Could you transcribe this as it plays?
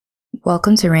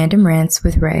Welcome to Random Rants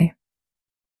with Ray.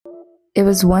 It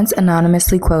was once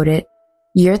anonymously quoted,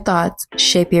 "Your thoughts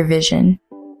shape your vision.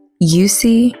 You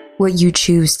see what you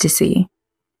choose to see."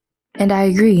 And I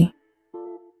agree.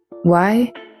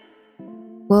 Why?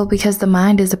 Well, because the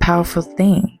mind is a powerful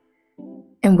thing.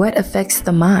 And what affects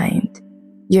the mind?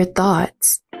 Your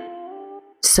thoughts.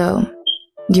 So,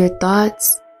 your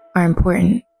thoughts are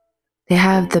important. They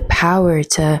have the power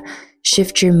to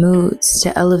shift your moods,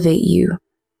 to elevate you,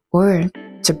 or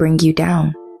to bring you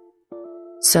down.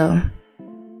 So,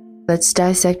 let's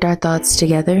dissect our thoughts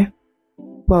together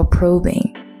while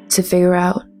probing to figure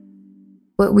out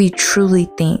what we truly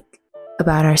think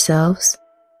about ourselves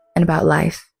and about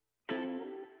life.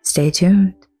 Stay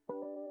tuned.